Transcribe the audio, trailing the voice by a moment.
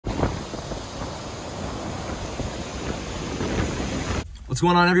What's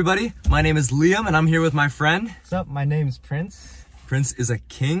going on, everybody? My name is Liam and I'm here with my friend. What's up? My name's Prince. Prince is a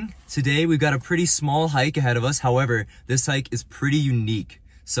king. Today we've got a pretty small hike ahead of us. However, this hike is pretty unique.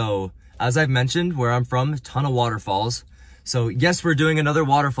 So, as I've mentioned, where I'm from, a ton of waterfalls. So yes, we're doing another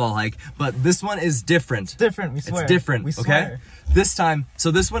waterfall hike, but this one is different. It's different, we swear. It's different, we okay? Swear. This time, so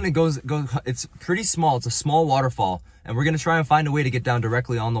this one, it's pretty small. It's a small waterfall, and we're gonna try and find a way to get down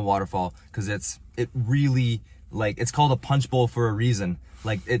directly on the waterfall, because it really, like, it's called a punch bowl for a reason.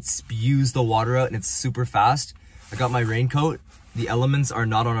 Like, it spews the water out and it's super fast. I got my raincoat. The elements are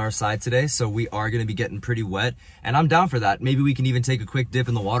not on our side today, so we are gonna be getting pretty wet, and I'm down for that. Maybe we can even take a quick dip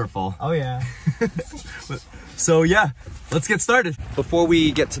in the waterfall. Oh yeah. So yeah, let's get started. Before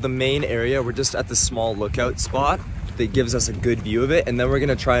we get to the main area, we're just at the small lookout spot that gives us a good view of it, and then we're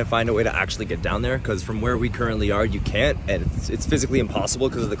gonna try and find a way to actually get down there, because from where we currently are, you can't, and it's physically impossible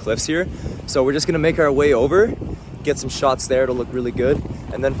because of the cliffs here. So we're just gonna make our way over, get some shots there to look really good,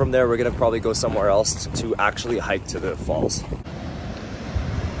 and then from there we're gonna probably go somewhere else to actually hike to the falls.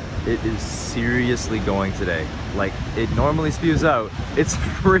 It is seriously going today. Like, it normally spews out. It's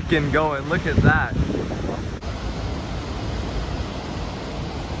freaking going. Look at that.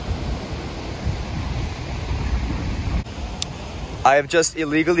 I have just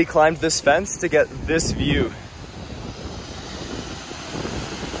illegally climbed this fence to get this view.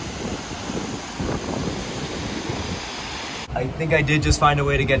 I think I did just find a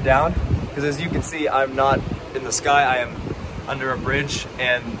way to get down, because as you can see, I'm not in the sky. I am under a bridge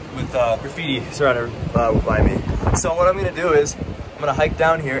and with graffiti surrounded by me. So what I'm gonna do is, I'm gonna hike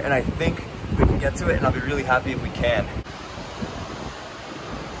down here, and I think we can get to it, and I'll be really happy if we can.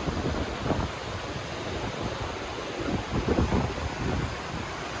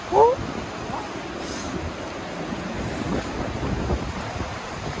 Woo!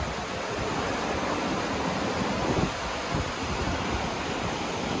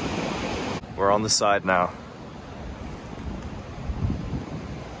 We're on the side now.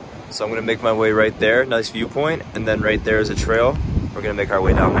 So I'm gonna make my way right there, nice viewpoint, and then right there is a trail. We're gonna make our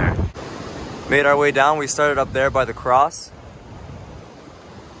way down there. Made our way down, we started up there by the cross.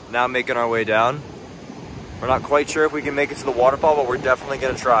 Now making our way down. We're not quite sure if we can make it to the waterfall, but we're definitely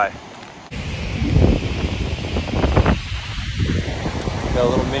gonna try. Got a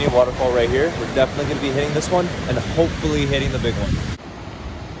little mini waterfall right here. We're definitely gonna be hitting this one, and hopefully hitting the big one.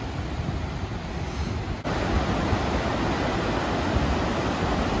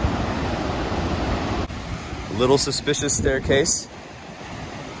 Little suspicious staircase.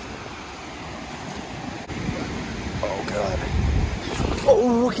 Oh god.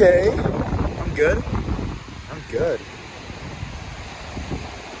 Oh, okay. I'm good. I'm good.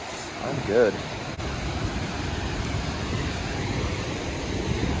 I'm good.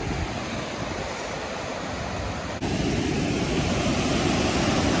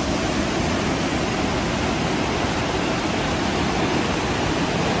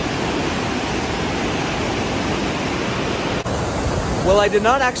 Well, I did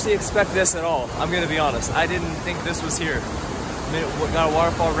not actually expect this at all. I'm gonna be honest. I didn't think this was here. I mean, we got a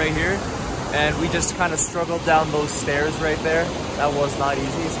waterfall right here, and we just kind of struggled down those stairs right there. That was not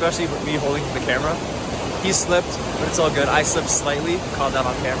easy, especially with me holding the camera. He slipped, but it's all good. I slipped slightly, caught that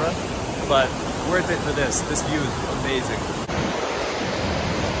on camera, but worth it for this. This view is amazing.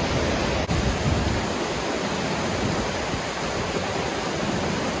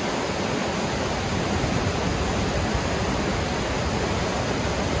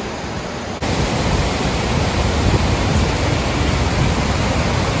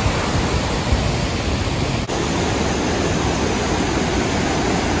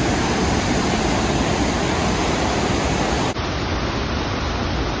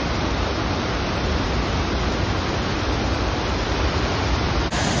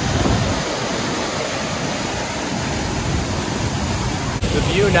 The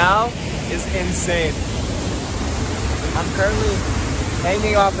view now is insane. I'm currently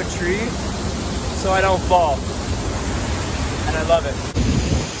hanging off a tree so I don't fall, and I love it.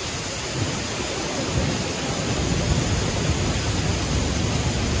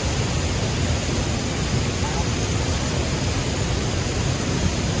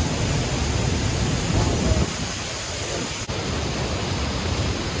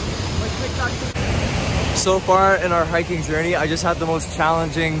 So far in our hiking journey, I just had the most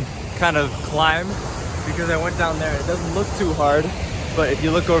challenging kind of climb, because I went down there. It doesn't look too hard, but if you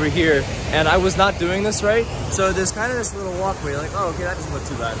look over here, and I was not doing this right, so there's kind of this little walkway, like, oh, okay, that doesn't look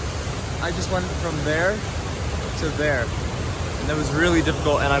too bad. I just went from there to there, and that was really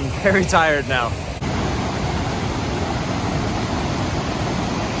difficult, and I'm very tired now.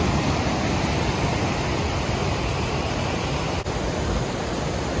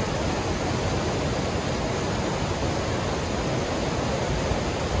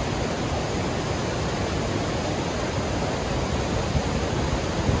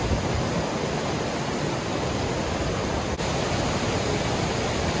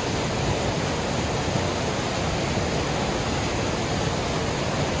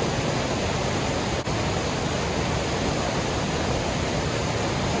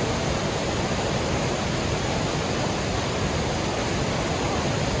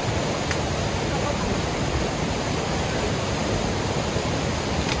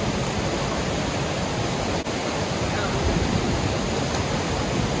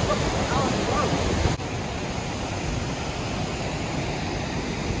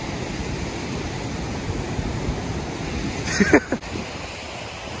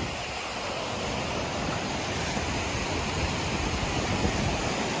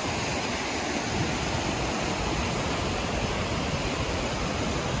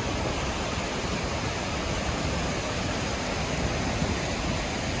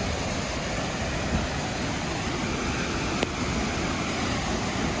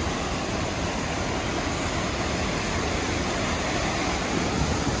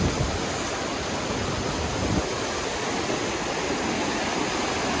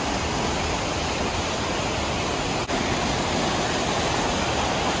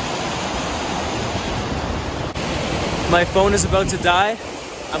 My phone is about to die.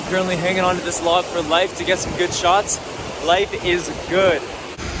 I'm currently hanging onto this log for life to get some good shots. Life is good.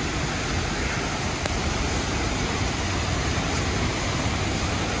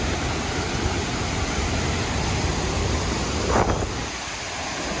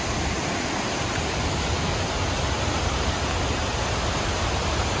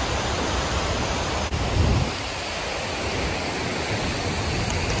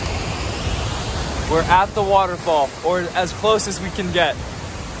 We're at the waterfall, or as close as we can get.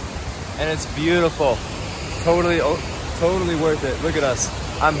 And it's beautiful. Totally worth it. Look at us.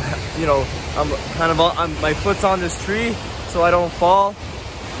 My foot's on this tree so I don't fall.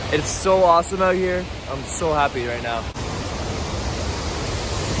 It's so awesome out here. I'm so happy right now.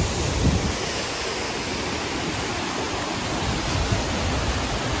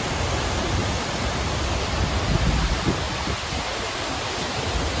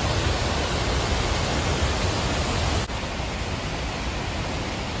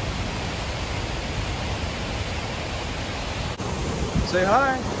 Say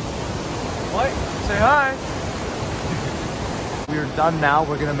hi. What? Say hi. We're done now.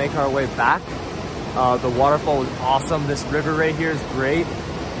 We're gonna make our way back. The waterfall was awesome. This river right here is great.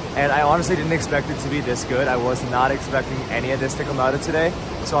 And I honestly didn't expect it to be this good. I was not expecting any of this to come out of today.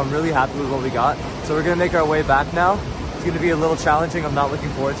 So I'm really happy with what we got. So we're gonna make our way back now. It's gonna be a little challenging. I'm not looking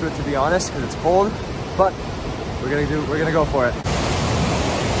forward to it, to be honest, because it's cold. But we're gonna go for it.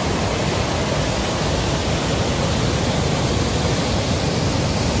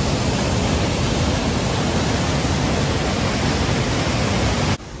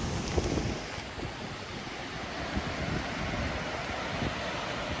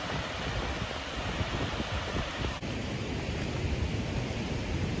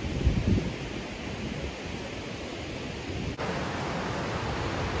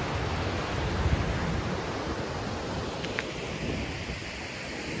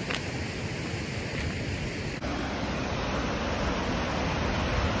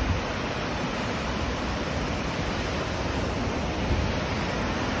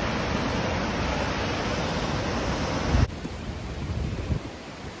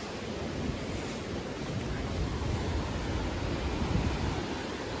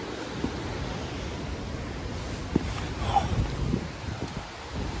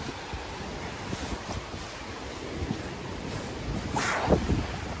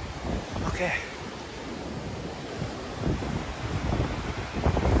 Okay.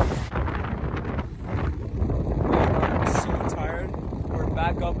 I'm so tired. We're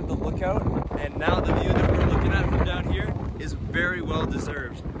back up at the lookout, and now the view that we're looking at from down here is very well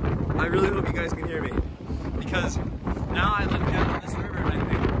deserved. I really hope you guys can hear me, because now I look down on this river and I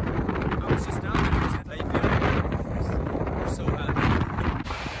think, oh, it's just down there. How you feeling? I'm so happy.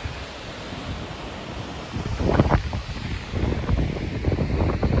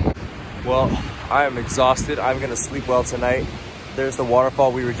 Well, I am exhausted. I'm gonna sleep well tonight. There's the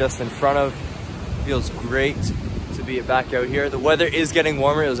waterfall we were just in front of. Feels great to be back out here. The weather is getting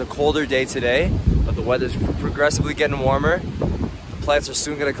warmer. It was a colder day today, but the weather's progressively getting warmer. The plants are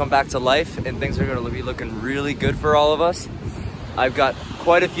soon gonna come back to life, and things are gonna be looking really good for all of us. I've got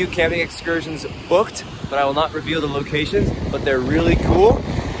quite a few camping excursions booked, but I will not reveal the locations, but they're really cool.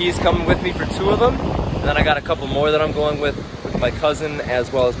 He's coming with me for 2 of them, and then I got a couple more that I'm going with my cousin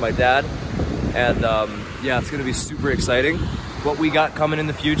as well as my dad. And yeah, it's gonna be super exciting. What we got coming in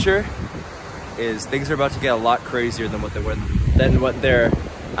the future is things are about to get a lot crazier than what they're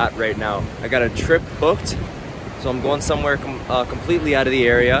at right now. I got a trip booked, so I'm going somewhere completely out of the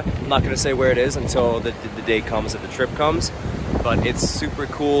area. I'm not gonna say where it is until the day comes that the trip comes, but it's super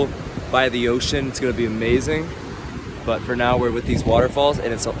cool by the ocean. It's gonna be amazing. But for now, we're with these waterfalls,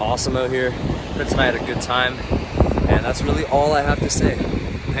 and it's awesome out here. Fritz and I had a good time, and that's really all I have to say.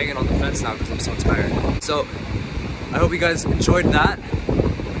 I'm hanging on the fence now because I'm so tired. So I hope you guys enjoyed that.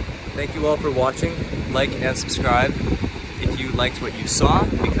 Thank you all for watching. Like and subscribe if you liked what you saw,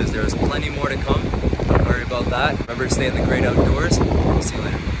 because there's plenty more to come. Don't worry about that. Remember to stay in the great outdoors. See you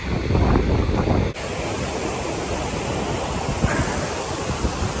later.